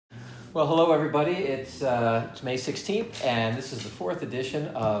Well, hello everybody. It's May 16th, and this is the fourth edition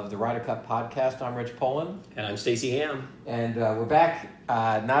of the Ryder Cup podcast. I'm Rich Poland. And I'm Stacy Ham. And we're back,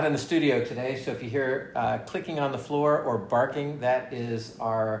 not in the studio today, so if you hear clicking on the floor or barking, that is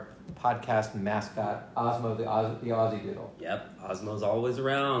our podcast mascot, Osmo, the Aussie Doodle. Yep, Osmo's always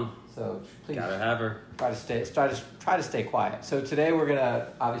around. So please gotta have her. Try to stay quiet. So today we're going to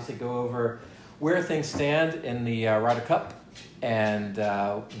obviously go over where things stand in the Ryder Cup. And we're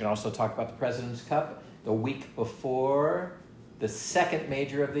going to also talk about the President's Cup the week before the second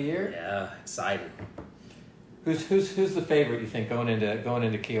major of the year. Yeah, exciting. Who's the favorite, you think, going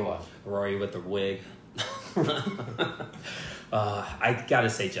into Kiowa? Rory with the wig. I got to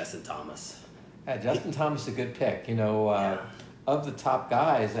say Justin Thomas. Justin Thomas is a good pick. You know, of the top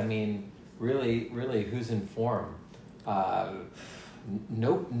guys, I mean, really, who's in form?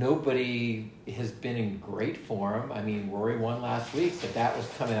 Nobody has been in great form. I mean, Rory won last week, but that was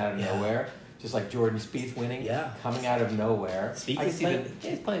coming out of nowhere. Just like Jordan Spieth winning, coming out of nowhere. He's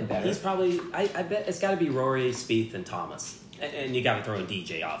playing better. He's probably, I bet it's got to be Rory, Spieth, and Thomas. And you got to throw in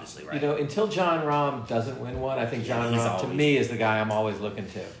DJ, obviously, right? You know, until Jon Rahm doesn't win one, I think Jon Rahm, to me, is the guy I'm always looking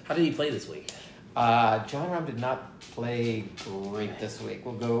to. How did he play this week? Jon Rahm did not play great this week.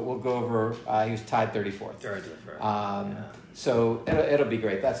 We'll go over. He was tied 34th. So it'll be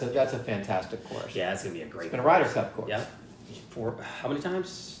great. That's a fantastic course. Yeah, it's gonna be a great. It's been a Ryder Cup course. Yeah. For how many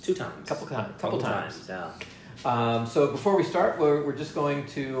times? 2 times. Couple times. Yeah. So before we start, we're just going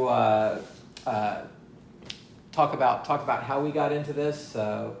to talk about how we got into this.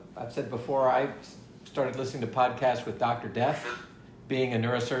 I've said before, I started listening to podcasts with Dr. Death, being a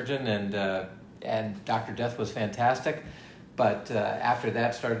neurosurgeon, and Dr. Death was fantastic. But after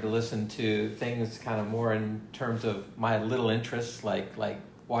that, started to listen to things kind of more in terms of my little interests, like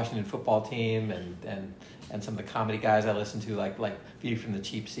Washington football team and some of the comedy guys I listen to, like View from the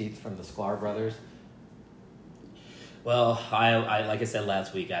Cheap Seats from the Sklar brothers. Well, I like I said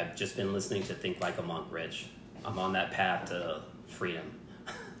last week, I've just been listening to Think Like a Monk, Rich. I'm on that path to freedom.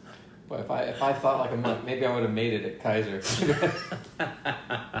 Boy, if I thought like a monk, maybe I would have made it at Kaiser.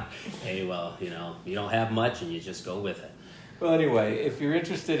 Hey, well, you know, you don't have much and you just go with it. Well, anyway, if you're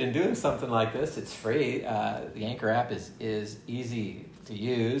interested in doing something like this, it's free. The Anchor app is easy to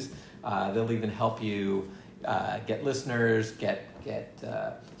use. They'll even help you get listeners, get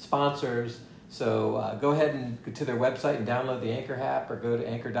sponsors. So go ahead and go to their website and download the Anchor app, or go to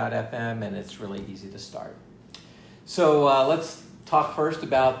anchor.fm, and it's really easy to start. So let's talk first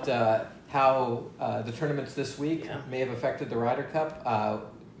about how the tournaments this week may have affected the Ryder Cup.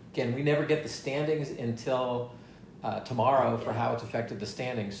 Again, we never get the standings until tomorrow for how it's affected the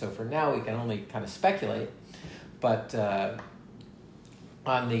standings. So for now, we can only kind of speculate. But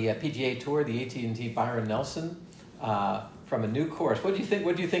on the PGA Tour, the AT&T Byron Nelson, from a new course, what do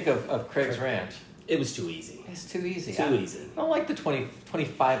you think of Craig's Ranch? It was too easy. It's too easy. Easy. I don't like the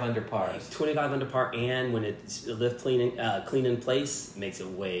 25 under pars. 25 under par, and when it's lift clean in place, it makes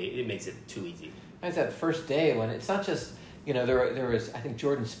it too easy. It's that first day when it's not just, you know, there was, I think,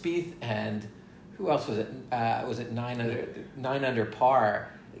 Jordan Spieth, and who else was it? Was it 9 under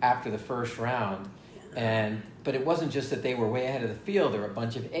par after the first round? But it wasn't just that they were way ahead of the field. There were a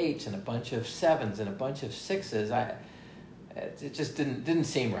bunch of 8s and a bunch of 7s and a bunch of 6s. It just didn't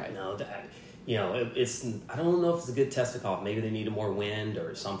seem right. No, you know, it's. I don't know if it's a good test to call. Maybe they needed more wind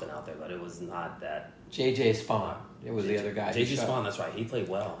or something out there, but it was not that. J.J. Spawn. It was the other guy. J.J. Spawn, that's right. He played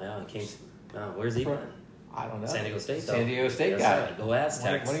well. Yeah, he came. Where's he been? I don't know. San Diego State. San Diego State guy. Right. Go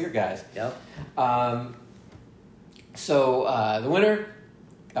Aztecs. One of your guys. Yep. So the winner,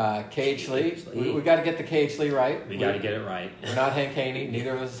 K.H. Lee. We got to get the K.H. Lee right. We got to get it right. We're not Hank Haney.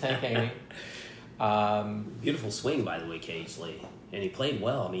 Neither of us is Hank Haney. Beautiful swing, by the way, K.H. Lee. And he played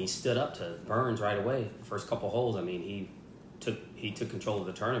well. I mean, he stood up to Burns right away. The first couple holes, I mean, he took control of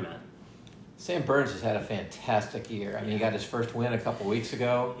the tournament. Sam Burns has had a fantastic year. I mean, he got his first win a couple weeks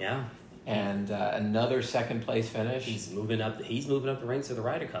ago. Yeah. And another second place finish. He's moving up the ranks of the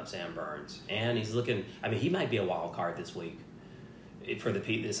Ryder Cup, Sam Burns. And he's looking, I mean, he might be a wild card this week.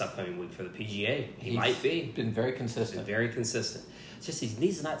 This upcoming week for the PGA. He might be. Been very consistent. It's just he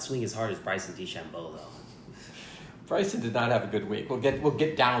needs to not swing as hard as Bryson DeChambeau, though. Bryson did not have a good week. We'll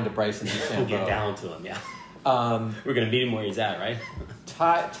get down to Bryson DeChambeau. We'll get down to him, yeah. We're going to meet him where he's at, right?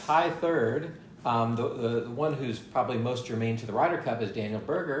 Tie third. The one who's probably most germane to the Ryder Cup is Daniel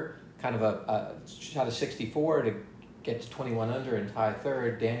Berger. Kind of a shot of 64 to get to 21 under and tie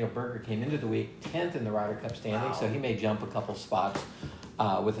third. Daniel Berger came into the week 10th in the Ryder Cup standing, so he may jump a couple spots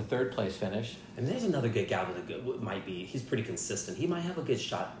with a third place finish. And there's another good guy he's pretty consistent. He might have a good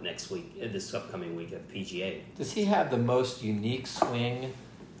shot next week, this upcoming week at PGA. Does he have the most unique swing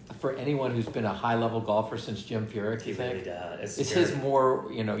for anyone who's been a high-level golfer since Jim Furyk, He really does. Is his more,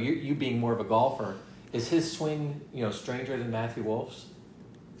 you being more of a golfer, is his swing, stranger than Matthew Wolf's?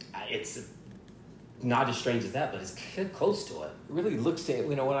 It's not as strange as that, but it's close to it. It really looks to it.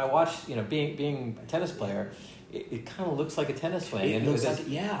 When I watch, being a tennis player, it kind of looks like a tennis swing. It looks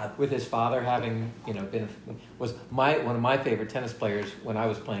like, With his father having, was one of my favorite tennis players when I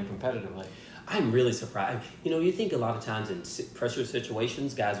was playing competitively. I'm really surprised. You think a lot of times in pressure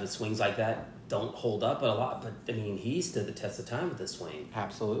situations, guys with swings like that don't hold up but he stood the test of time with this swing.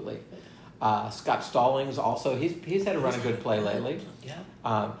 Absolutely. Scott Stallings also, he's had a run of good play lately.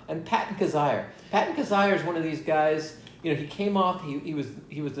 Yeah. And Patton Kazire. Patton Kazire is one of these guys, he came off, he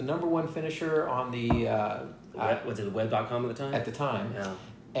was the number one finisher on the... was it web.com at the time? At the time.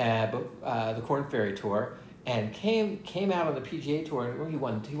 Yeah. But the Korn Ferry Tour. And came out on the PGA Tour, and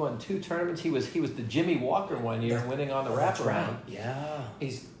he won 2 tournaments. He was the Jimmy Walker one year, winning on the wraparound. Right. Yeah.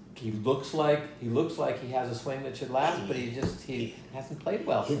 He looks like he has a swing that should last, but he hasn't played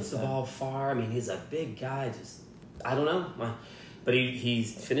well. Hits the ball far. I mean, he's a big guy. Just I don't know, but he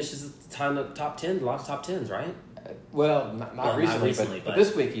finishes the top 10, a lot of top 10s, right? Well, not recently, but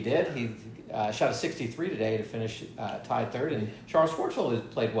this week he did. He shot a 63 today to finish tied third, and Charles Schwartzel has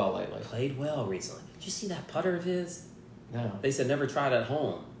played well lately. Played well recently. Did you see that putter of his? No. They said never try it at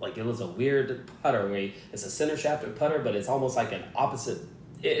home. Like, it was a weird putter where it's a center shafted putter, but it's almost like an opposite.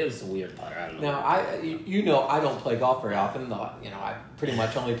 It was a weird putter. I don't know. Now, I don't play golf very often. I pretty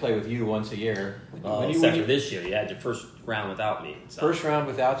much only play with you once a year. Except for this year, you had your first round without me. So. First round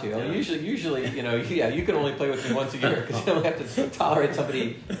without you. Yeah. Usually, you can only play with me once a year because you only have to tolerate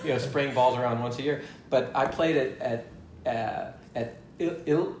somebody, spraying balls around once a year. But I played at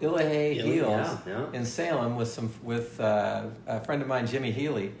Illahee Hills in Salem with a friend of mine, Jimmy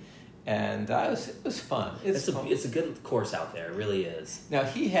Healy. And it was fun. It's a good course out there. It really is. Now,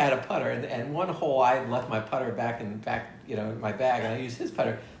 he had a putter, and one hole I left my putter back in my bag, and I used his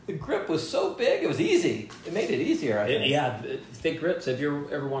putter. The grip was so big, it was easy. It made it easier, I think. Yeah, thick grips. If you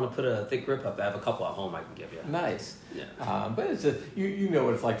ever want to put a thick grip up, I have a couple at home I can give you. Nice. Yeah. But it's you know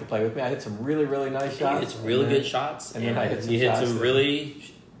what it's like to play with me. I hit some really, really nice shots. It's really good shots. And then I hit some shots. You hit some really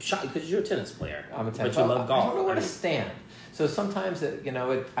shots because you're a tennis player. I'm a tennis player. But you love golf. I don't know where to stand. So sometimes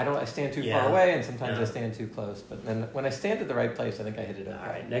I stand too far away, and sometimes I stand too close. But then when I stand at the right place, I think I hit it okay. All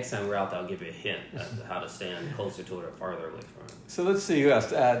right, next time we're out there, I'll give you a hint as to how to stand closer to it or farther away from it. So let's see who else.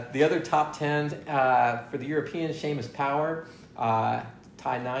 The other top 10 for the Europeans, Seamus Power, tied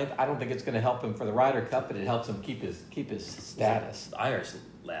 9th. I don't think it's going to help him for the Ryder Cup, but it helps him keep his status. The Irish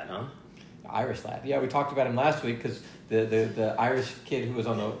lad, huh? Irish lad. Yeah, we talked about him last week because the Irish kid who was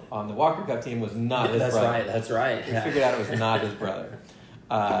on the Walker Cup team was not his brother. That's right. We figured out it was not his brother.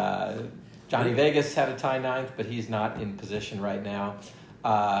 Johnny Vegas had a tie 9th, but he's not in position right now.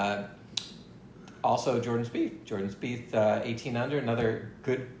 Also, Jordan Spieth, 18 under, another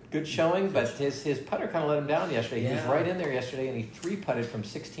good showing, but his putter kind of let him down yesterday. He was right in there yesterday, and he 3-putted from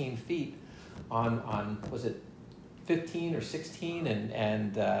 16 feet on was it 15 or 16,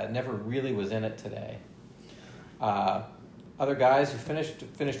 and never really was in it today. Other guys who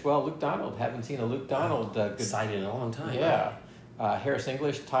finished well. Luke Donald. Haven't seen a Luke Donald good sighted in a long time. Yeah. Harris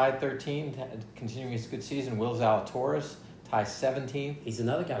English tied 13, continuing his good season. Will Zalatoris ties 17th. He's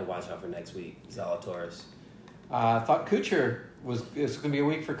another guy to watch out for next week. Zalatoris. Thought Kuchar was going to be a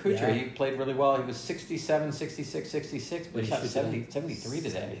week for Kuchar. Yeah. He played really well. He was 67, 66, 66, but he shot 73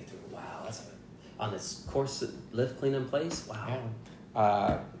 today. Wow, that's on this course lift clean in place. Wow.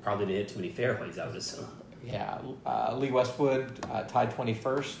 Yeah. Probably didn't hit too many fairways, I would assume. Yeah. Lee Westwood tied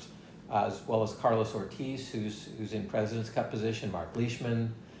 21st, as well as Carlos Ortiz, who's in President's Cup position. Mark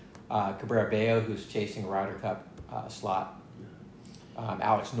Leishman, Cabrera Bello, who's chasing Ryder Cup slot.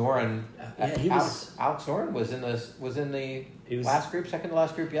 Alex Noren. Alex Noren was in the last group, second to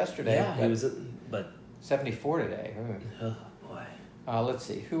last group yesterday. Yeah, he was, but 74 today. Oh boy. Let's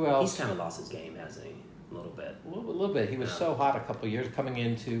see who else. He's kind of lost his game, hasn't he? A little bit. A little bit. He was so hot a couple of years coming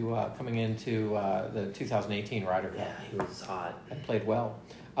into the 2018 Ryder Cup. Yeah, he was hot. And played well.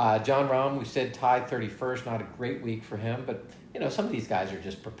 John Rahm, we said tied 31st. Not a great week for him, but some of these guys are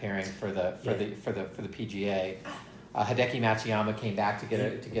just preparing for the PGA. Hideki Matsuyama came back to get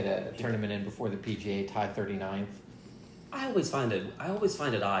a tournament in before the PGA, tied 39th. I always find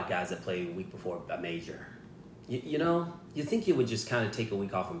it odd, guys that play a week before a major. You think you would just kind of take a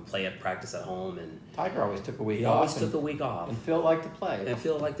week off and play at practice at home, and Tiger always took a week off. He always took a week off, and Phil liked to play.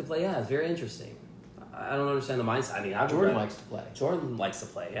 Yeah, it's very interesting. I don't understand the mindset. I mean, Jordan likes to play. Jordan likes to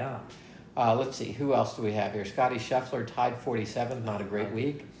play, yeah. Let's see, who else do we have here? Scotty Scheffler tied 47th, not a great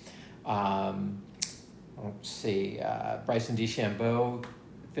week. Let's see, Bryson DeChambeau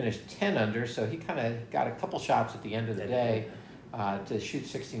finished 10 under, so he kind of got a couple shots at the end of the day to shoot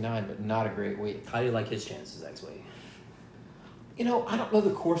 69, but not a great week. How do you like his chances next week? I don't know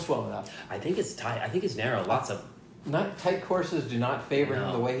the course well enough. I think it's tight. I think it's narrow. Lots of not tight courses do not favor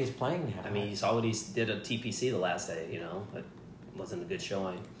him the way he's playing now. I mean, you saw what he did at TPC the last day. It wasn't a good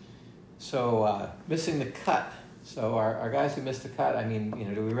showing. So missing the cut. So our guys who missed the cut. I mean,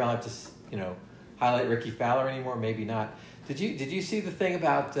 do we really have to highlight Ricky Fowler anymore? Maybe not. Did you see the thing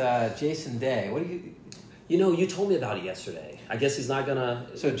about Jason Day? What do you? You told me about it yesterday. I guess he's not gonna.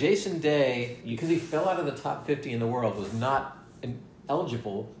 So Jason Day, because he fell out of the top 50 in the world, was not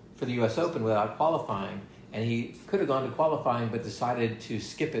eligible for the U.S. Open without qualifying, and he could have gone to qualifying, but decided to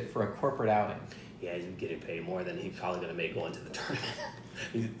skip it for a corporate outing. Yeah, he's getting paid more than he's probably going to make going to the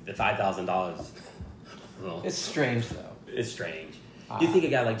tournament. The $5,000. Well, it's strange, though. It's strange. You think a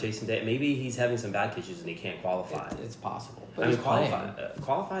guy like Jason Day, maybe he's having some back issues and he can't qualify. It's possible. But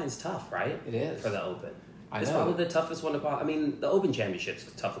qualifying is tough, right? It is. For the Open. It's probably the toughest one to qualify. I mean, the Open Championship's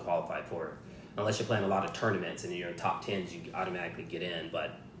tough to qualify for. Unless you're playing a lot of tournaments and you're in top 10s, you automatically get in,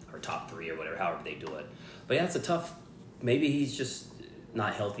 or top 3 or whatever, however they do it. But yeah, it's a tough, maybe he's just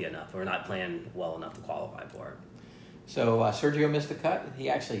not healthy enough or not playing well enough to qualify for it. So Sergio missed the cut. He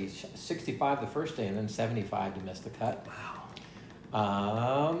actually 65 the first day and then 75 to miss the cut.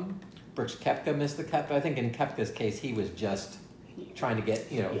 Wow. Brooks Koepka missed the cut, but I think in Koepka's case, he was just trying to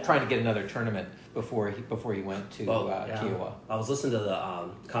get another tournament before he went to Kiowa. I was listening to the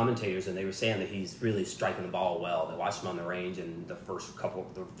commentators, and they were saying that he's really striking the ball well. They watched him on the range, and the couple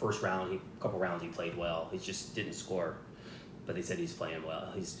rounds he played well. He just didn't score, but they said he's playing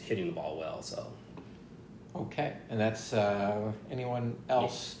well. He's hitting the ball well. So okay, and that's anyone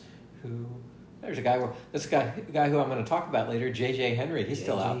else who? There's a guy. This guy who I'm going to talk about later, J.J. Henry. He's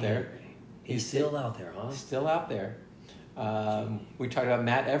still out there. He's still out there, huh? Still out there. We talked about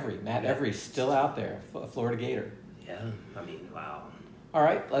Matt Every. Matt Every's still out there, Florida Gator. Yeah, I mean, wow. All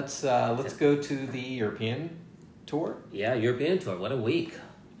right, let's go to the European Tour. Yeah, European Tour. What a week.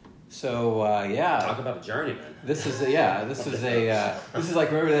 So talk about a journeyman. This is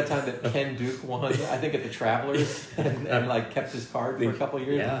like, remember that time that Ken Duke won? I think at the Travelers and like kept his card for a couple of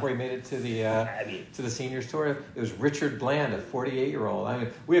years before he made it to the Seniors Tour. It was Richard Bland, a 48-year-old. I mean,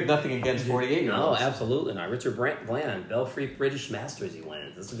 we have nothing against 48-year-olds. No, absolutely not. Richard Bland, Belfry British Masters. He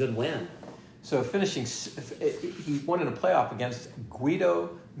wins. That's a good win. So finishing, he won in a playoff against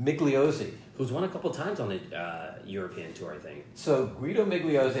Guido Migliozzi, who's won a couple times on the European Tour, I think. So Guido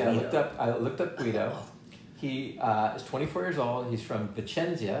Migliozzi, I looked up Guido. He is 24 years old. He's from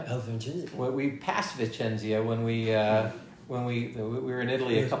Vicenza. Oh, Vicenza. We passed Vicenza when we were in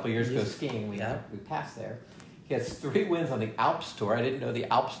Italy a couple of years ago skiing. We passed there. He has 3 wins on the Alps Tour. I didn't know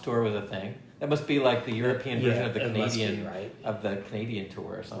the Alps Tour was a thing. That must be like the European version of the Canadian of the Canadian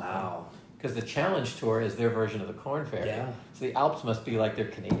Tour or something. Wow. Because the Challenge Tour is their version of the Corn Ferry. Yeah. So the Alps must be like their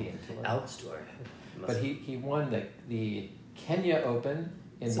Canadian tour. Alps Tour. But he won the Kenya Open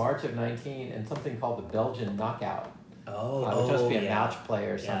in March of 19 and something called the Belgian Knockout. Which must be a match play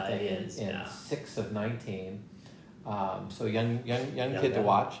or something in 6 of 19. So young kid to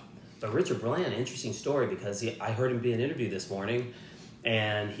watch. But Richard Bland, interesting story because I heard him being interviewed this morning,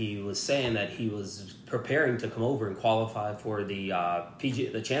 and he was saying that he was preparing to come over and qualify for the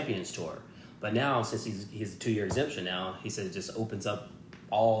the Champions Tour. But now, since he's a 2-year exemption now, he said it just opens up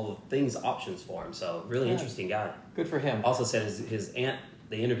all the things, options for him. So really interesting guy. Good for him. Also said his aunt,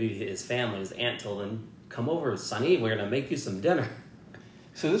 they interviewed his family. His aunt told him, "Come over, Sonny. We're gonna make you some dinner."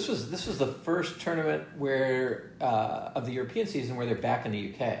 So this was the first tournament where of the European season where they're back in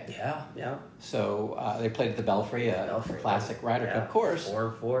the UK. Yeah. So they played at the Belfry, classic Ryder Cup course.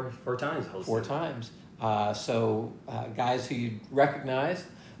 Four times. Hosted. 4 times. So guys who you recognize,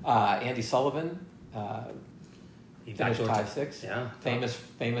 Andy Sullivan. He finished tie 6. Yeah.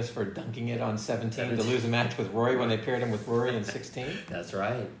 Famous for dunking it on 17 to lose a match with Rory when they paired him with Rory in 16. That's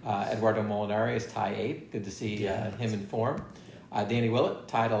right. Eduardo Molinari is tie 8. Good to see him in form. Danny Willett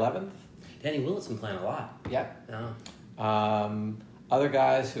tied 11th. Danny Willett's been playing a lot. Yep. Yeah. Other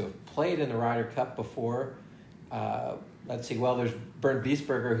guys who have played in the Ryder Cup before. Let's see. Well, there's Bernd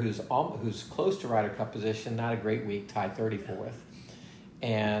Wiesberger, who's close to Ryder Cup position. Not a great week, tied 34th.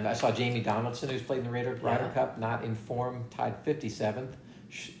 And I saw Jamie Donaldson, who's played in the Ryder Cup, not in form, tied 57th.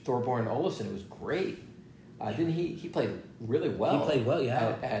 Thorborn Olesen, it was great. Didn't he played really well? He played well,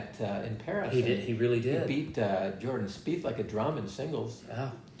 in Paris. He did. He really did. He beat Jordan Spieth like a drum in singles.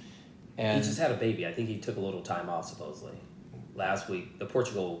 Yeah. And he just had a baby. I think he took a little time off supposedly. Last week, the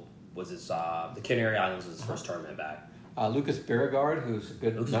Portugal was his. The Canary Islands was his first tournament back. Lucas Bjerregaard, who's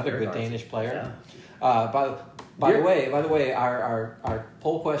another good Danish player. Yeah. By the way, our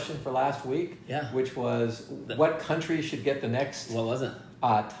poll question for last week, which was what country should get the next? What was it?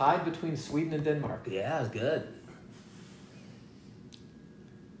 Tied between Sweden and Denmark. Yeah, it was good.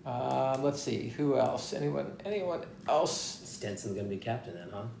 Let's see, who else? Anyone else? Stenson's gonna be captain then,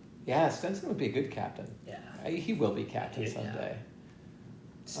 huh? Yeah, Stenson would be a good captain. Yeah, he will be captain someday.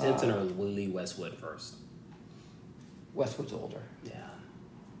 Stenson or Lee Westwood first. Westwood's older. Yeah.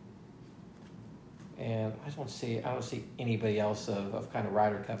 And I don't see anybody else of kind of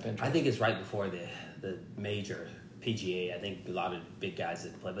Ryder Cup interest. I think it's right before the major PGA. I think a lot of big guys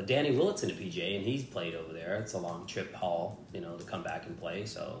that play. But Danny Willett's in the PGA, and he's played over there. It's a long trip haul, to come back and play.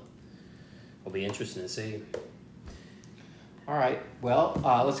 So it'll be interesting to see. All right. Well,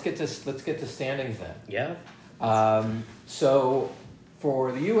 let's get to standings then. Yeah. So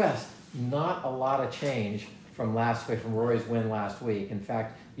for the U.S., not a lot of change from Rory's win last week. In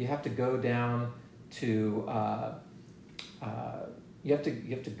fact, you have to go down to you have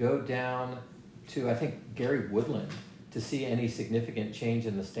to go down to I think Gary Woodland to see any significant change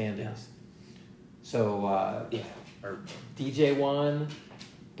in the standings. Yeah. So DJ 1,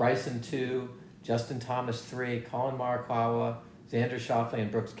 Bryson 2, Justin Thomas 3, Colin Morikawa, Xander Schauffele,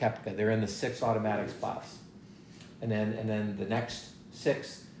 and Brooks Koepka. They're in the 6 automatic spots, and then the next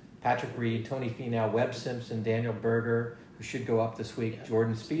 6: Patrick Reed, Tony Finau, Webb Simpson, Daniel Berger, who should go up this week,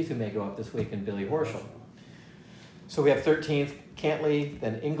 Jordan Spieth, who may go up this week, and Billy Horschel. So we have 13th Cantley,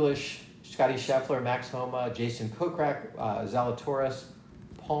 then English, Scotty Scheffler, Max Homa, Jason Kokrak, Zalatoris,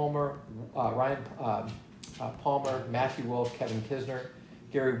 Palmer, Ryan Palmer, Matthew Wolff, Kevin Kisner.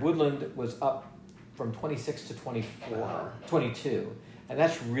 Gary Woodland was up from 26 to 22, and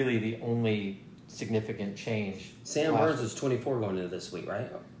that's really the only significant change. Sam Burns was 24 going into this week,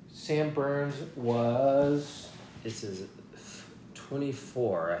 right? Sam Burns was... This is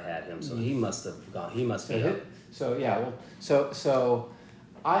 24. I had him, so he must have gone. He must be up. So yeah, well, so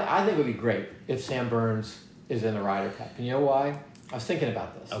I think it would be great if Sam Burns is in the Ryder Cup. And you know why? I was thinking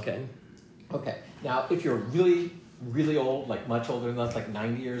about this. Okay. Now, if you're really, really old, like much older than us, like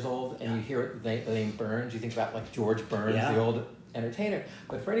 90 years old, and you hear the name Burns, you think about like George Burns, the old entertainer.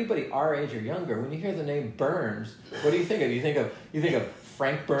 But for anybody our age or younger, when you hear the name Burns, what do you think of? You think of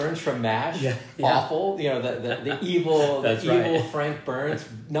Frank Burns from MASH, awful. The evil, evil Frank Burns,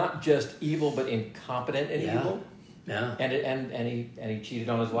 not just evil but incompetent and evil. Yeah. And he cheated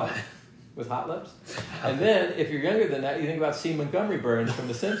on his wife with Hot Lips. And then if you're younger than that, you think about C. Montgomery Burns from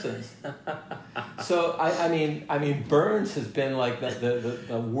The Simpsons. So I mean Burns has been like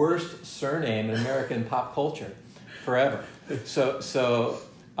the worst surname in American pop culture forever. So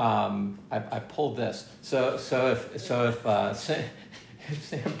I pulled this. So if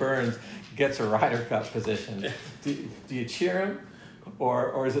Sam Burns gets a Ryder Cup position, do you cheer him,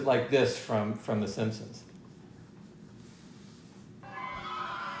 or is it like this from The Simpsons?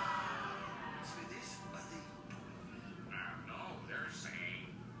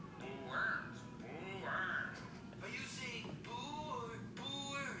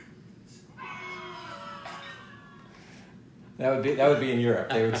 That would be in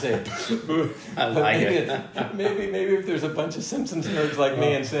Europe. They would say, I like it. Maybe if there's a bunch of Simpsons nerds like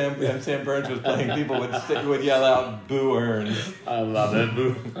me and Sam Burns was playing, people would yell out "Boo Earns." I love it,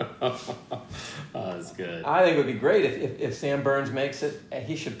 Boo. Oh, that's good. I think it would be great if Sam Burns makes it.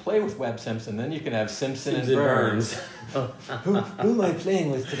 He should play with Webb Simpson. Then you can have Simpson and Burns. who am I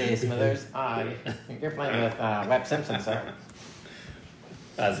playing with today, Smithers? You're playing with Webb Simpson, sir.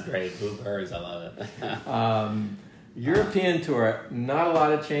 That's great, Boo Burns. I love it. European Tour, not a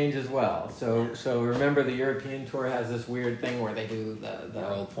lot of change as well. So remember, the European Tour has this weird thing where they do the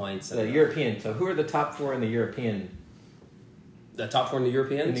world points. The European. So who are the top 4 in the European? The top 4 in the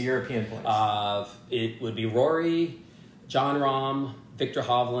Europeans? In the European points. It would be Rory, John Rahm, Victor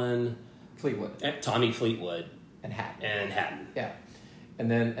Hovland, Fleetwood, Tommy Fleetwood, and Hatton. Yeah, and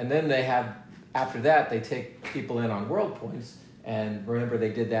then they have, after that they take people in on world points. And remember, they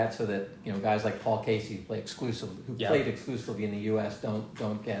did that so that guys like Paul Casey who played exclusively in the U.S.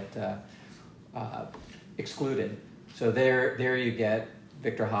 don't get excluded. So there you get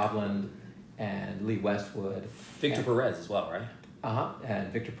Victor Hovland and Lee Westwood, Victor Perez as well, right?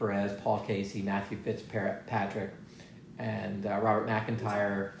 And Victor Perez, Paul Casey, Matthew Fitzpatrick, and Robert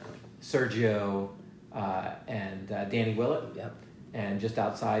McIntyre, Sergio, and Danny Willett. Yep. And just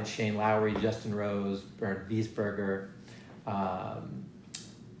outside, Shane Lowry, Justin Rose, Bernd Wiesberger.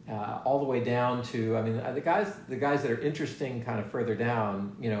 All the way down to, the guys that are interesting kind of further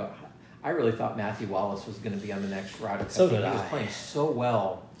down, I really thought Matthew Wallace was going to be on the next Ryder Cup. So did He was I. playing so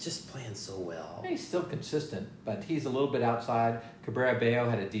well. Just playing so well. He's still consistent, but he's a little bit outside. Cabrera Bello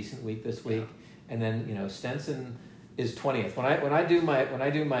had a decent week this week, and then Stenson is 20th. When I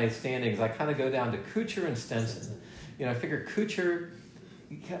do my standings, I kind of go down to Kuchar and Stenson. I figure Kuchar.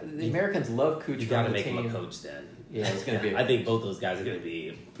 The Americans love Kuchar. You got to on the make team. him a coach then. Yeah, it's going to be. I think both those guys are going to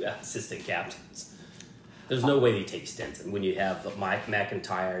be assistant captains. There's no way they take Stenson when you have Mike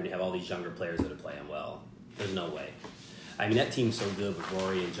McIntyre and you have all these younger players that are playing well. There's no way. I mean, that team's so good with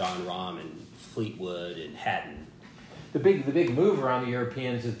Rory and John Rahm and Fleetwood and Hatton. The big move around the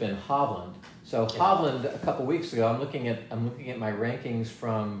Europeans has been Hovland. So Hovland, a couple weeks ago, I'm looking at my rankings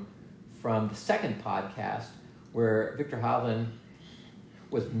from the second podcast where Victor Hovland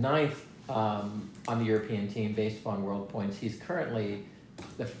was 9th on the European team based upon world points. He's currently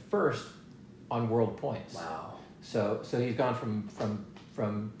the first on world points. Wow. So he's gone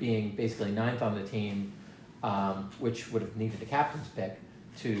from being basically 9th on the team, which would have needed a captain's pick,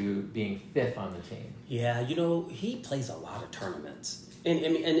 to being 5th on the team. Yeah, he plays a lot of tournaments. And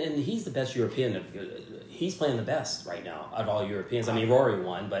he's the best European. He's playing the best right now of all Europeans. I mean, Rory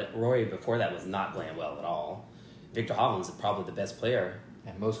won, but Rory before that was not playing well at all. Victor Hovland's probably the best player.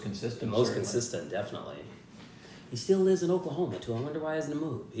 And most consistent. The most consistent, definitely. He still lives in Oklahoma, too. I wonder why he hasn't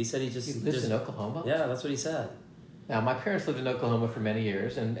moved. He said he lives in Oklahoma? Yeah, that's what he said. Now, my parents lived in Oklahoma for many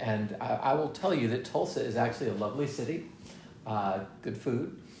years, and I will tell you that Tulsa is actually a lovely city. Good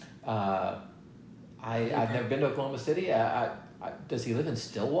food. I've never been to Oklahoma City. Does he live in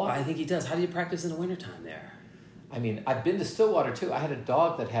Stillwater? I think he does. How do you practice in the wintertime there? I mean, I've been to Stillwater too. I had a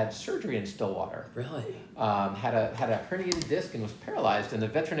dog that had surgery in Stillwater. Really? Had a herniated disc and was paralyzed. And the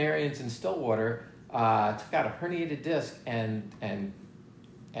veterinarians in Stillwater took out a herniated disc and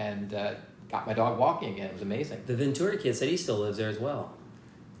got my dog walking again. It was amazing. The Ventura kid said he still lives there as well.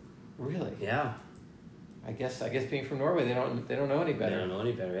 Really? Yeah. I guess being from Norway, they don't know any better. They don't know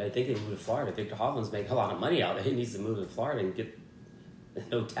any better. I think they moved to Florida. Victor Hovland's making a lot of money out there. He needs to move to Florida and get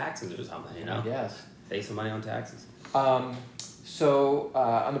no taxes or something. I guess. Save some money on taxes. So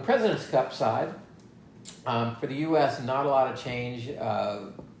on the President's Cup side, for the U.S., not a lot of change.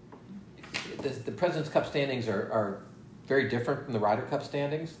 The President's Cup standings are very different from the Ryder Cup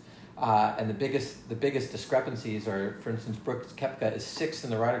standings. And the biggest discrepancies are, for instance, Brooks Koepka is 6th in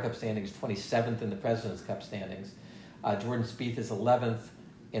the Ryder Cup standings, 27th in the President's Cup standings. Jordan Spieth is 11th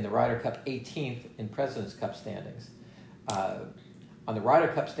in the Ryder Cup, 18th in President's Cup standings. On the Ryder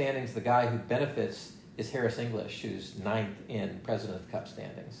Cup standings, the guy who benefits is Harris English, who's 9th in President's Cup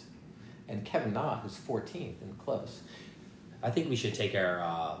standings. And Kevin Na, who's 14th and close. I think we should take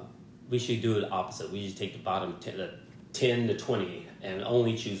we should do it opposite. We should take the bottom 10 to 20 and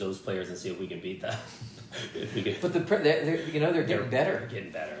only choose those players and see if we can beat them. But they're getting better. They're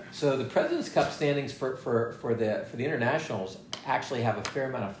getting better. So the President's Cup standings for the internationals actually have a fair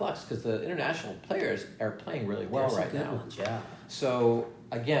amount of flux because the international players are playing really well There's right some good now. ones, yeah. So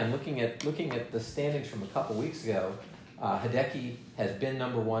again, looking at the standings from a couple weeks ago, Hideki has been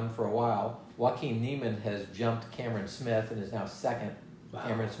number 1 for a while. Joaquin Niemann has jumped Cameron Smith and is now 2nd. Wow.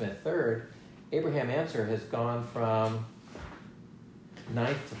 Cameron Smith 3rd. Abraham Answer has gone from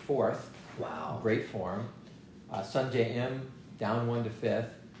 9th to 4th. Wow. Great form. Sungjae Im down 1 to 5th.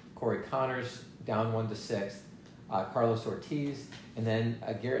 Corey Connors down 1 to 6th. Carlos Ortiz. And then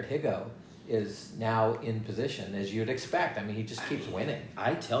Garrett Higgo is now in position, as you'd expect. I mean, he just keeps winning.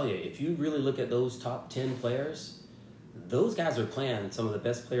 I tell you, if you really look at those top 10 players, those guys are playing some of the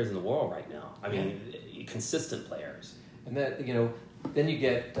best players in the world right now. I mean, consistent players. And that, then you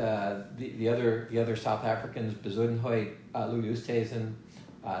get the other South Africans, Bezuidenhout, Louis Oosthuizen,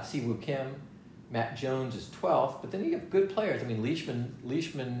 Siwoo Kim, Matt Jones is 12th, but then you have good players. I mean,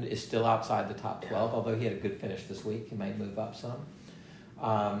 Leishman is still outside the top 12, although he had a good finish this week. He might move up some.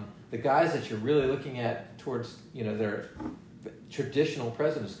 The guys that you're really looking at towards, their traditional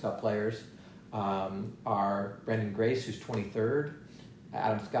President's Cup players are Brendan Grace, who's 23rd,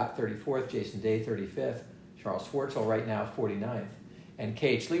 Adam Scott, 34th, Jason Day, 35th, Charles Schwartzel right now, 49th. And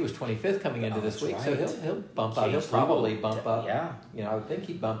K.H. Lee was 25th coming into this week, so he'll bump up. He'll probably bump up. Yeah. I would think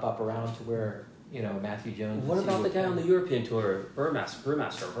he'd bump up around to where, Matthew Jones. What about the guy on the European Tour, Burmester,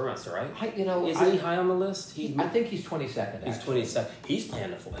 right? Isn't he high on the list? I think he's 22nd. He's 22nd. He's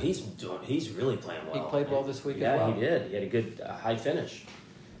playing the full. He's really playing well. He played well this week as well. Yeah, he did. He had a good high finish.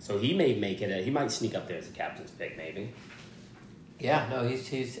 So he may make it. He might sneak up there as a captain's pick, maybe. Yeah, no,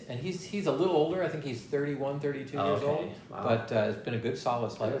 he's a little older. I think he's 31, 32 years old. Wow. But it's been a good, solid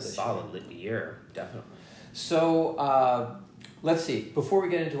player this year. Solid year, definitely. So let's see. Before we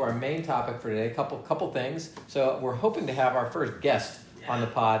get into our main topic for today, a couple things. So we're hoping to have our first guest on the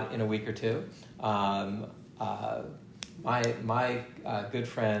pod in a week or two. My good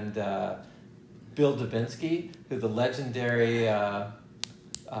friend Bill Dubinsky, who the legendary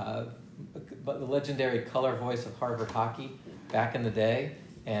color voice of Harvard hockey back in the day,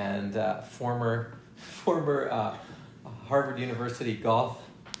 and former Harvard University golf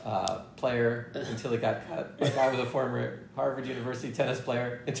player until he got cut. Like I was a former Harvard University tennis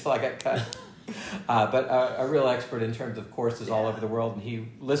player until I got cut. But a real expert in terms of courses all over the world, and he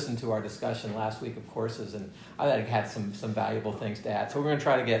listened to our discussion last week of courses, and I think had some valuable things to add. So we're going to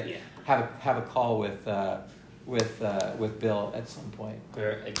try to have a call with Bill at some point.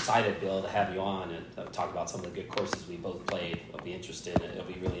 We're excited, Bill, to have you on and talk about some of the good courses we both played. I'll be interested. I'll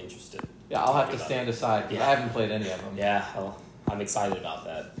be really interested. Yeah, I'll have to stand aside because I haven't played any of them. Yeah, well, I'm excited about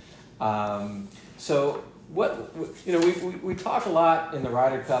that. So what we talk a lot in the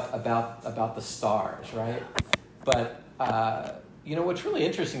Ryder Cup about the stars, right? But what's really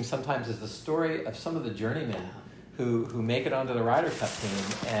interesting sometimes is the story of some of the journeymen who make it onto the Ryder Cup team.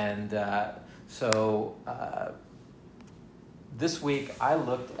 And so this week I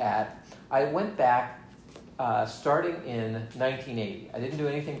went back starting in 1980. I didn't do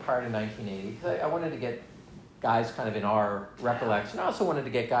anything prior to 1980 because I wanted to get guys kind of in our recollection. I also wanted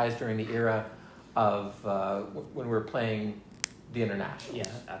to get guys during the era of when we were playing the international.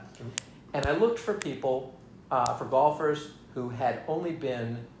 Yeah. And I looked for people, for golfers who had only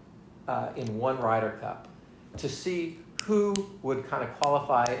been in one Ryder Cup, to see who would kind of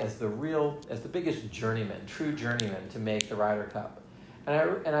qualify as the biggest journeyman, true journeyman, to make the Ryder Cup.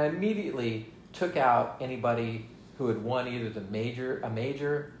 And I immediately took out anybody who had won either a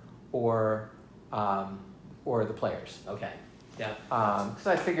major, or the Players. Okay. Yeah. Because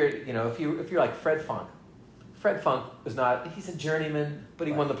I figured, if you're like Fred Funk was he's a journeyman, but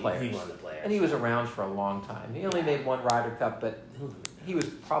he won the Players. He won the Players. And he was around for a long time. He only made one Ryder Cup, but he was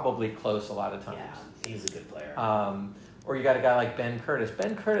probably close a lot of times. Yeah, he was a good player. Or you got a guy like Ben Curtis.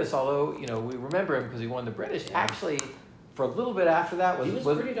 Ben Curtis, although, we remember him because he won the British, actually, for a little bit after that, was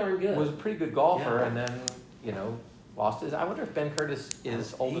pretty darn good. Was a pretty good golfer, and then, lost his... I wonder if Ben Curtis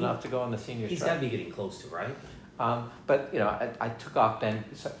is old enough to go on the senior He's got to be getting close to, right? But I took off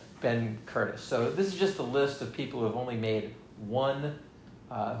Ben Curtis. So this is just a list of people who have only made one,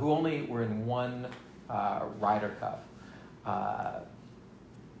 who only were in one Ryder Cup.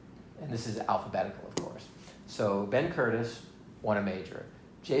 And this is alphabetical, of course. So Ben Curtis won a major.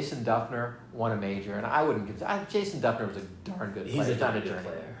 Jason Duffner won a major, and I wouldn't consider... Jason Duffner was a darn good player. He's a darn good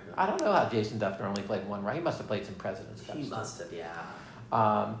player. I don't know how Jason Duffner only played one, right? He must have played some President's Cup. He must have,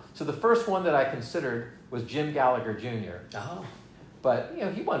 yeah. So the first one that I considered was Jim Gallagher Jr. Oh. But,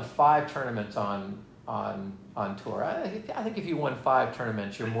 he won 5 tournaments on tour. I think if you won 5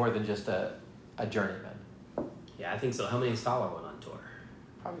 tournaments, you're more than just a journeyman. Yeah, I think so. How many has Fowler won on tour?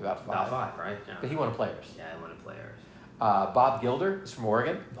 Probably about 5. About 5, right? Yeah. But he won a Players. Yeah, he won a Players. Bob Gilder is from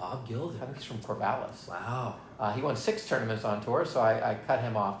Oregon. Bob Gilder. I think he's from Corvallis. Wow. He won 6 tournaments on tour, so I cut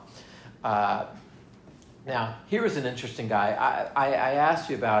him off. Now, here was an interesting guy. I asked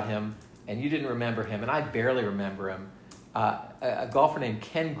you about him, and you didn't remember him, and I barely remember him. A golfer named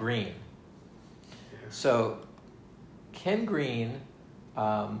Ken Green. So, Ken Green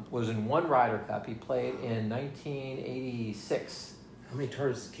was in one Ryder Cup. He played in 1986. How many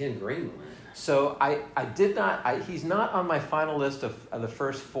tournaments did Ken Green win? So I did not. He's not on my final list of the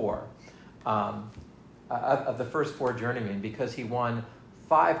first 4, of the first 4 journeymen, because he won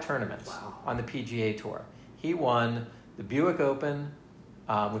 5 tournaments on the PGA Tour. He won the Buick Open,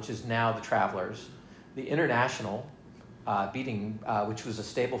 which is now the Travelers, the International, which was a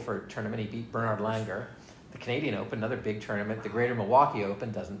Stableford tournament. He beat Bernard Langer. The Canadian Open, another big tournament. The Greater Milwaukee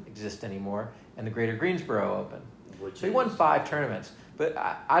Open doesn't exist anymore, and the Greater Greensboro Open. So he won 5 tournaments, but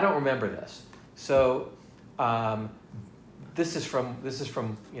I don't remember this. So this is from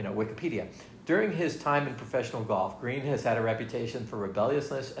Wikipedia. During his time in professional golf, Green has had a reputation for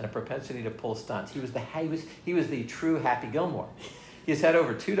rebelliousness and a propensity to pull stunts. He was the true Happy Gilmore. He has had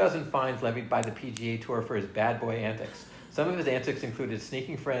over 24 fines levied by the PGA Tour for his bad boy antics. Some of his antics included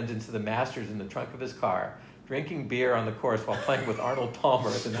sneaking friends into the Masters in the trunk of his car, drinking beer on the course while playing with Arnold Palmer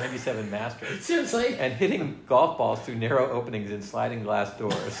at the 97 Masters. Seriously? And hitting golf balls through narrow openings in sliding glass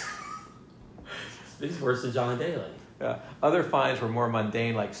doors. He's worse than John Daly. Yeah. Other fines were more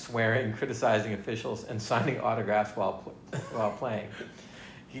mundane, like swearing, criticizing officials, and signing autographs while playing.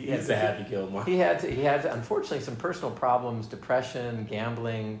 He's a Happy Gilmore. He had unfortunately some personal problems, depression,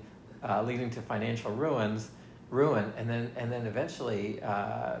 gambling, leading to financial ruin, and then eventually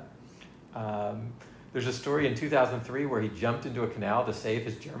there's a story in 2003 where he jumped into a canal to save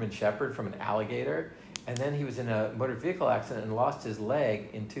his German Shepherd from an alligator, and then he was in a motor vehicle accident and lost his leg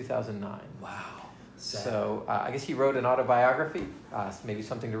in 2009. Wow. Sad. So I guess he wrote an autobiography, maybe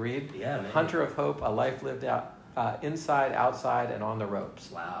something to read. Yeah, man. Hunter of Hope, A Life Lived Out Inside, Outside, and on the Ropes.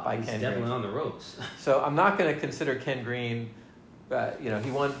 Wow, by he's Ken definitely Green. on the ropes. So I'm not going to consider Ken Green.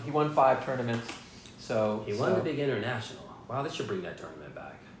 He won 5 tournaments. So He won the big international. Wow, they should bring that tournament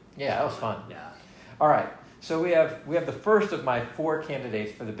back. Yeah, that was fun. Yeah. All right. So we have the first of my 4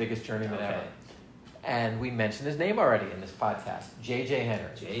 candidates for the biggest journeyman ever. And we mentioned his name already in this podcast, J.J.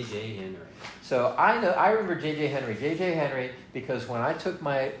 Henry. J.J. Henry. So I remember J.J. Henry. J.J. Henry, because when I took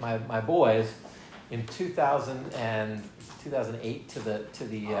my boys in 2008 to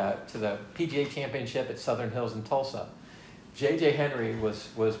the PGA Championship at Southern Hills in Tulsa, J.J. Henry was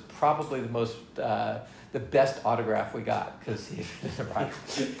probably the best autograph we got, because he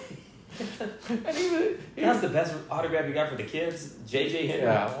and That's the best autograph you got for the kids, J.J. Henry.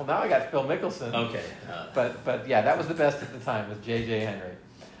 Yeah. Well, now I got Phil Mickelson. Okay. But yeah, that was the best at the time, was J.J. Henry.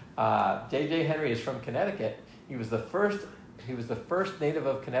 J.J. Henry is from Connecticut. He was the first native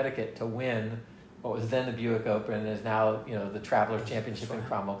of Connecticut to win what was then the Buick Open and is now the Travelers Championship in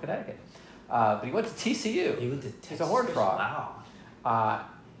Cromwell, Connecticut. But he went to TCU. He went to Texas. He's a Horned Frog. Wow.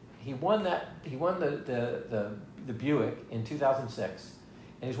 He won the Buick in 2006,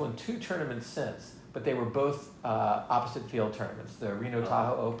 and he's won 2 tournaments since. But they were both opposite field tournaments: the Reno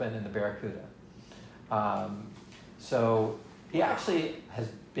Tahoe Open and the Barracuda. So he actually has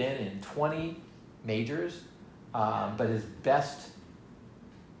been in 20 majors, but his best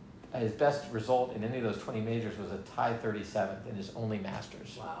result in any of those 20 majors was a tie 37th in his only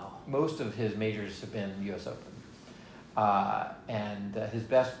Masters. Wow. Most of his majors have been U.S. Open. And his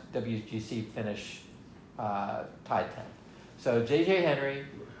best WGC finish tied 10th. So J.J. Henry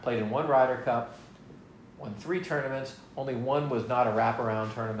played in 1 Ryder Cup, won 3 tournaments. Only 1 was not a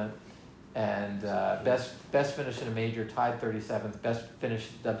wraparound tournament. And best finish in a major, tied 37th. Best finish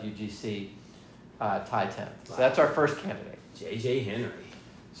WGC, tied 10th. So that's our first candidate. J.J. Henry.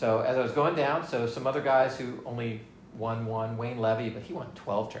 So as I was going down, so some other guys who only won 1, Wayne Levy, but he won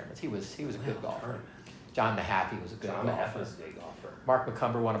 12 tournaments. He was a good golfer. Tournament. John Mahaffey was a good golfer. Mahaffey was a good golfer. Mark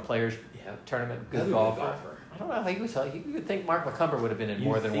McCumber won a Players Tournament, good golfer. I don't know how he was. You would think Mark McCumber would have been in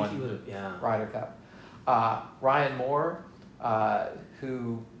more than one Ryder Cup. Ryan Moore,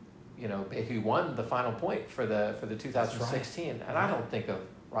 who won the final point for the 2016, right. And I don't think of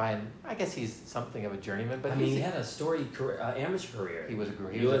Ryan. I guess he's something of a journeyman, but he had a storied career, amateur career. He was a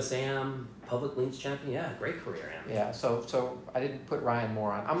great USAM Public Links champion. Yeah, great career amateur. Yeah, so I didn't put Ryan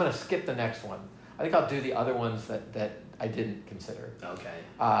Moore on. I'm going to skip the next one. I think I'll do the other ones that I didn't consider. Okay.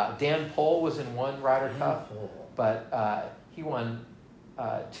 Dan Pohl was in 1 Ryder Cup, but he won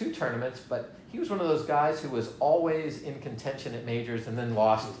 2 tournaments. But he was one of those guys who was always in contention at majors and then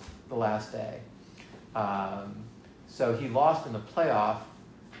lost the last day. So he lost in the playoff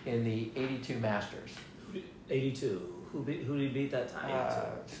in the 82 Masters. 82. Who did he beat that time?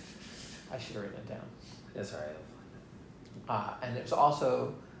 I should have written it down. That's all right. And it was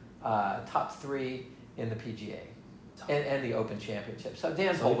also top 3 in the PGA and the Open Championship. So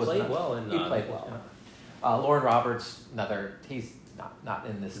Dan Pohl was played well. He played well. Lauren Roberts, he's not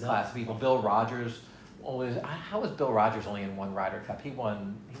in this class of people. Bill Rogers, how was Bill Rogers only in 1 Ryder Cup? He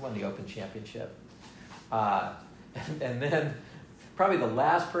won the Open Championship. And then probably the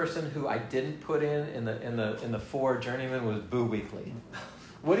last person who I didn't put in the 4 journeymen was Boo Weekley.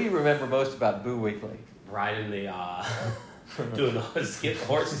 What do you remember most about Boo Weekley? Riding the doing the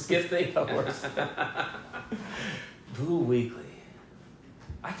horse and skip thing. Boo Weekley.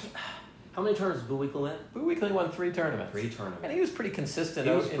 How many tournaments did Boo Weekley win? Boo Weekley won 3 tournaments. 3 tournaments. And he was pretty consistent.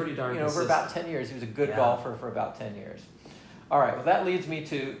 He was pretty darn consistent. Over about 10 years. He was a good golfer for about 10 years. All right, well, that leads me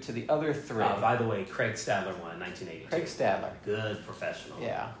to the other 3. By the way, Craig Stadler won in 1982. Craig Stadler. Good professional.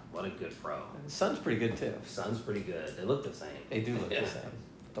 Yeah. What a good pro. And the son's pretty good, too. Son's pretty good. They look the same. They do look the same.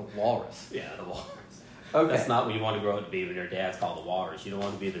 The walrus. Yeah, the walrus. Okay. That's not what you want to grow up to be when your dad's called the walrus. You don't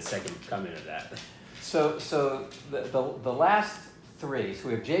want to be the second coming of that. So the last 3, so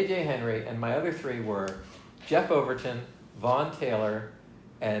we have J.J. Henry, and my other 3 were Jeff Overton, Vaughn Taylor,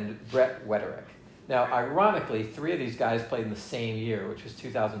 and Brett Wetterick. Now, ironically, 3 of these guys played in the same year, which was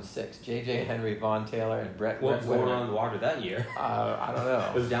 2006. J.J. Henry, Vaughn Taylor, and Brett Wetterick. What was going on in the water that year? I don't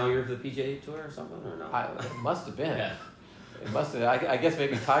know. Was it down here for the PGA Tour or something, or no? It must have been. Yeah. It must have. I guess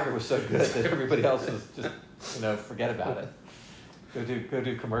maybe Tiger was so good that everybody else was just, forget about it. Go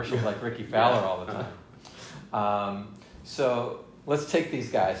do commercials like Ricky Fowler all the time. So let's take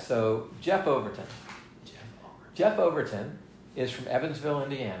these guys. So Jeff Overton. Jeff Overton is from Evansville,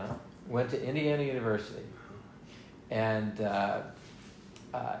 Indiana. Went to Indiana University. And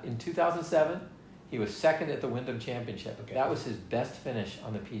in 2007, He was second at the Wyndham Championship. Okay. That was his best finish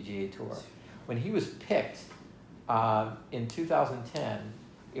on the PGA Tour. When he was picked in 2010,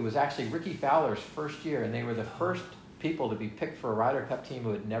 it was actually Ricky Fowler's first year, and they were the first people to be picked for a Ryder Cup team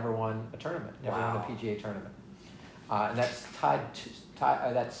who had never won a tournament, never won a PGA tournament. And that's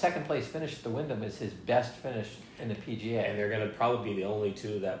that second place finish at the Wyndham is his best finish in the PGA. And they're going to probably be the only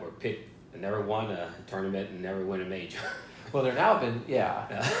two that were picked and never won a tournament and never win a major. Well, there now been, yeah,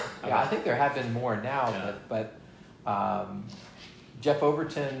 I think there have been more now, Yeah. but Jeff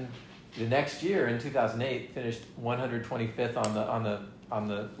Overton, the next year in 2008, finished 125th on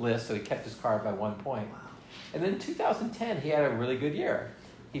the list, so he kept his card by 1 point. Wow. And then in 2010, he had a really good year.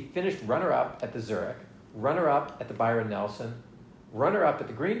 He finished runner-up at the Zurich, runner-up at the Byron Nelson, runner-up at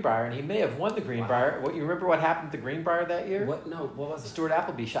the Greenbrier, and he may have won the Greenbrier. Wow. You remember what happened at the Greenbrier that year? What? No, what was it? Stuart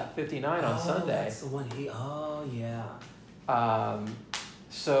Appleby shot 59 on Sunday. That's the one yeah.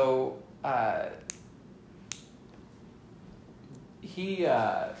 He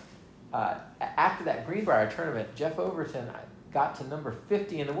after that Greenbrier tournament, Jeff Overton got to number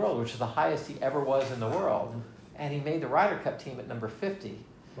 50 in the world, which is the highest he ever was in the world, and he made the Ryder Cup team at number 50.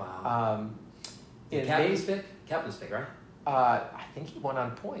 Wow. Captain's pick, right? I think he won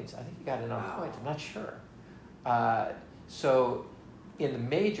on points. I think he got it on points. I'm not sure. So in the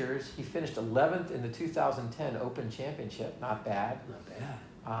majors, he finished 11th in the 2010 Open Championship. Not bad. Not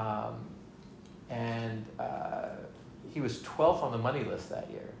bad. And he was 12th on the money list that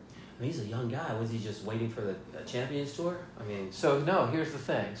year. I mean, he's a young guy. Was he just waiting for the Champions Tour? I mean, so no. Here's the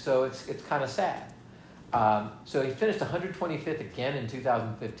thing. So it's kind of sad. So he finished 125th again in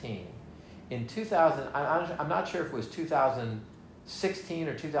 2015. In 2000, I'm not sure if it was 2016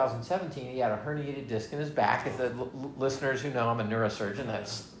 or 2017. He had a herniated disc in his back. If the listeners who know, I'm a neurosurgeon.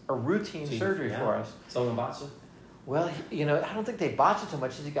 That's a routine surgery for us. Someone botched it? Well, I don't think they botched it so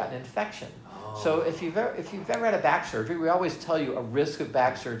much as he got an infection. Oh. So if you've ever had a back surgery, we always tell you a risk of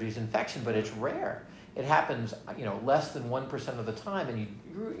back surgery is infection, but it's rare. It happens, less than 1% of the time, and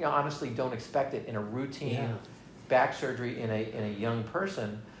you honestly don't expect it in a routine back surgery in a young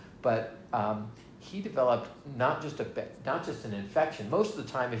person. But he developed not just an infection. Most of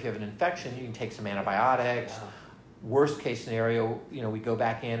the time, if you have an infection, you can take some antibiotics. Yeah. Worst case scenario, we go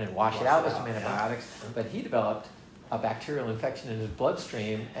back in and wash it out with some antibiotics. Yeah. But he developed a bacterial infection in his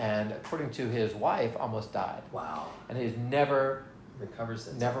bloodstream, and according to his wife, almost died. Wow. And he's never recovered.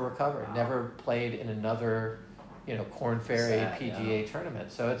 Wow. Never played in another, Korn Ferry PGA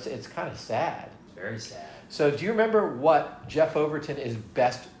tournament. So it's kind of sad. It's very sad. So do you remember what Jeff Overton is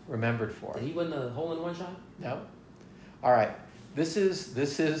best remembered for? Did he win the hole-in-one shot? No. All right. This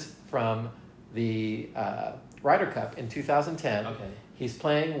is from the Ryder Cup in 2010. Okay. He's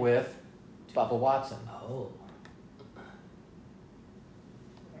playing with Bubba Watson. Oh.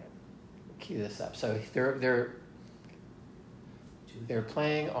 Key this up. So they're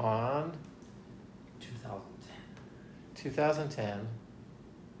playing on 2010.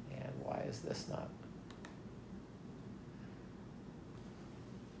 And why is this not?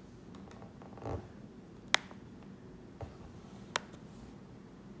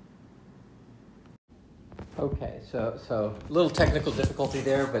 Okay, so a little technical difficulty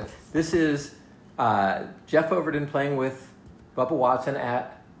there, but this is Jeff Overton playing with Bubba Watson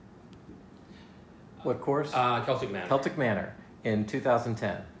at what course? Celtic Manor. Celtic Manor in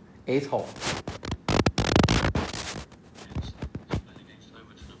 2010, 8th hole. Against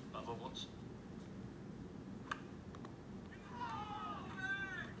Overton and Bubba Watson.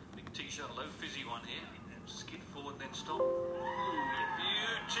 Big t-shirt, low fizzy one here. Skid forward, then stop.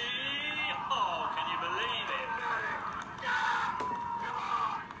 Beauty! Oh, can you believe it?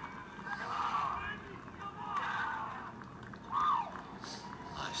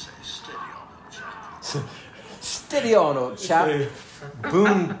 I say steady on, old chap. Steady on, old chap.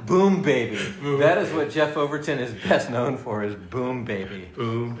 Boom, boom, baby. Boom, that is baby. what Jeff Overton is best known for, is boom, baby.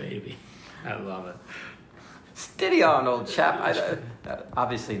 Boom, baby. I love it. Steady on, old chap.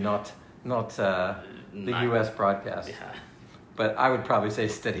 Obviously not the U.S. broadcast. Yeah. But I would probably say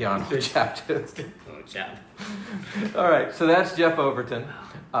steady on, old chap, too. Oh, chap. All right, so that's Jeff Overton.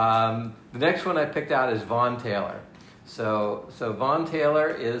 The next one I picked out is Vaughn Taylor. So Vaughn Taylor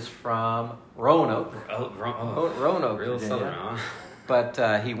is from Roanoke. Roanoke, Real Virginia. Southern, huh? But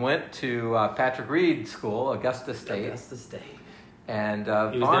he went to Patrick Reed School, Augusta State. Augusta State. And He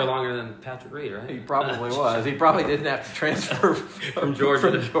was Vaughn, there longer than Patrick Reed, right? He probably was. He probably didn't have to transfer From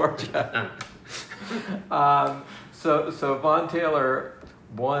Georgia. From Georgia. So Vaughn Taylor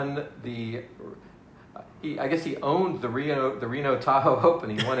won I guess he owned the Reno Tahoe Open.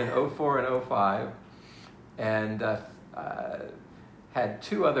 He won in 04 and 05, and had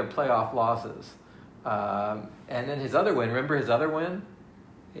two other playoff losses. And then his other win, remember his other win?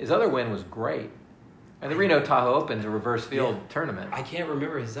 His other win was great. And the Reno Tahoe Open's a reverse field tournament. I can't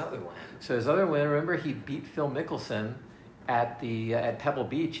remember his other win. So his other win, remember he beat Phil Mickelson at Pebble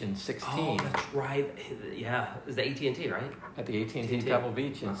Beach in 16. Oh, that's right. Yeah, it's the AT&T, right? At the AT&T Pebble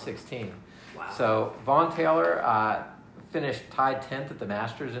Beach in 16. Wow. So Vaughn Taylor finished tied 10th at the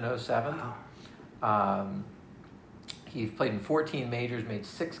Masters in 07. Wow. He played in 14 majors, made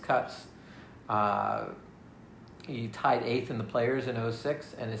 6 cuts. He tied 8th in the Players in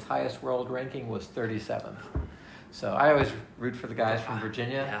 06, and his highest world ranking was 37th. So I always root for the guys from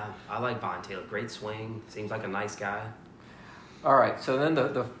Virginia. Yeah, I like Vaughn Taylor. Great swing. Seems like a nice guy. All right, so then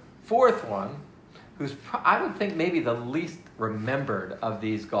the fourth one, who's I would think maybe the least remembered of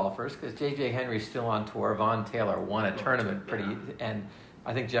these golfers, because J.J. Henry's still on tour. Vaughn Taylor won a tournament and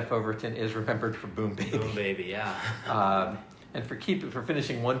I think Jeff Overton is remembered for Boom Baby. Boom Baby, yeah. And for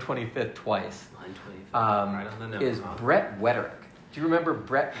finishing 125th twice. 125th, right on the number. Is Brett Wetterick. Do you remember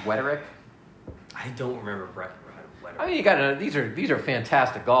Brett Wetterick? I don't remember Brett Wetterick. I mean, you got to know these are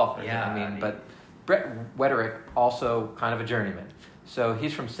fantastic golfers. Yeah, I mean, but Brett Wetterick also kind of a journeyman. So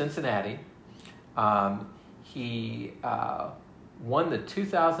he's from Cincinnati. He won the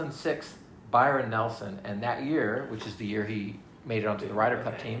 2006 Byron Nelson, and that year, which is the year he made it onto the Ryder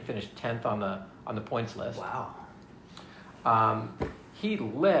Cup team, finished 10th on the points list. Wow. He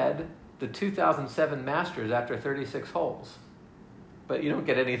led the 2007 Masters after 36 holes. But you don't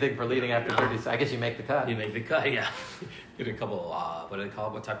get anything for leading after 36. I guess you make the cut. You make the cut, yeah. Get a couple of, what do they call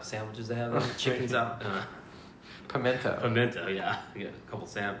it? What type of sandwiches they have there? Chickens out? Pimento, yeah. You get a couple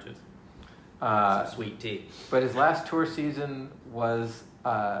sandwiches. Some sweet tea. But his last tour season was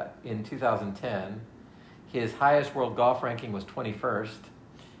in 2010. His highest world golf ranking was 21st.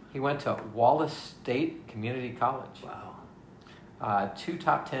 He went to Wallace State Community College. Wow. 2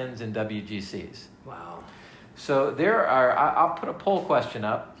 top 10s in WGCs. Wow. So there are. I'll put a poll question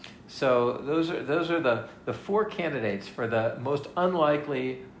up. So those are the 4 candidates for the most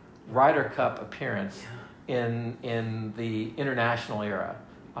unlikely Ryder Cup appearance in the international era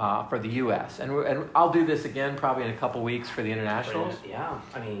for the U.S. And I'll do this again probably in a couple weeks for the internationals. Yeah,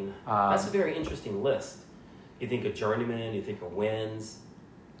 I mean that's a very interesting list. You think of journeyman, you think of wins,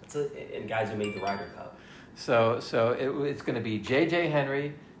 and guys who made the Ryder Cup. So it's going to be J.J.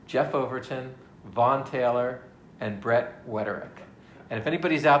 Henry, Jeff Overton, Vaughn Taylor, and Brett Wetterick. And if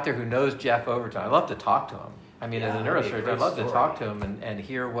anybody's out there who knows Jeff Overton, I'd love to talk to him. I mean, as a neurosurgeon, I'd love to talk to him and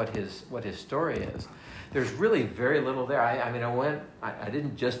hear what his story is. There's really very little there. I mean, I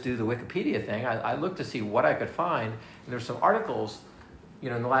didn't just do the Wikipedia thing. I looked to see what I could find. And there's some articles, in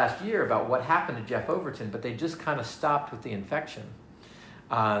the last year about what happened to Jeff Overton, but they just kind of stopped with the infection.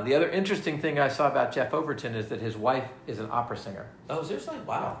 The other interesting thing I saw about Jeff Overton is that his wife is an opera singer. Oh, seriously?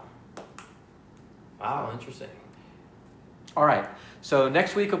 Wow. Wow, interesting. All right. So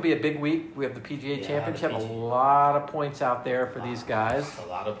next week will be a big week. We have the PGA Championship. A lot of points out there for these guys. A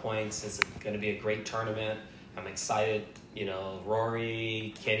lot of points. It's going to be a great tournament. I'm excited.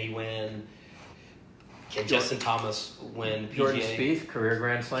 Rory, can he win? Can Justin Thomas win PGA? Jordan Spieth, career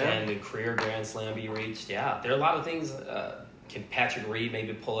Grand Slam. Can the career Grand Slam be reached? Yeah. There are a lot of things. Can Patrick Reed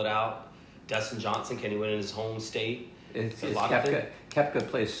maybe pull it out? Dustin Johnson, can he win in his home state? Koepka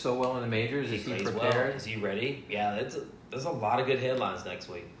plays so well in the majors. Is he prepared? Well. Is he ready? Yeah, there's a lot of good headlines next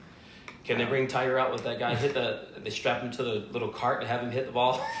week. Can they bring Tiger out with that guy? They strap him to the little cart and have him hit the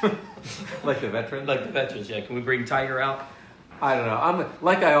ball? Like the veterans? Like the veterans, yeah. Can we bring Tiger out? I don't know.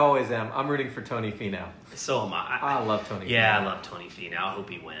 I always am. I'm rooting for Tony Finau. So am I. I love Tony Finau. Yeah, I love Tony Finau. I hope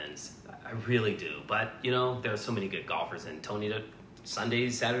he wins. I really do. But, there are so many good golfers. And Tony,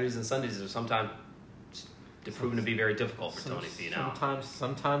 Saturdays and Sundays are sometimes proven to be very difficult for Tony Finau.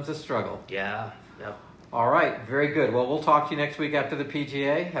 Sometimes a struggle. Yeah. Yep. All right. Very good. Well, we'll talk to you next week after the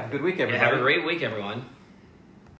PGA. Have a good week, everybody. Yeah, have a great week, everyone.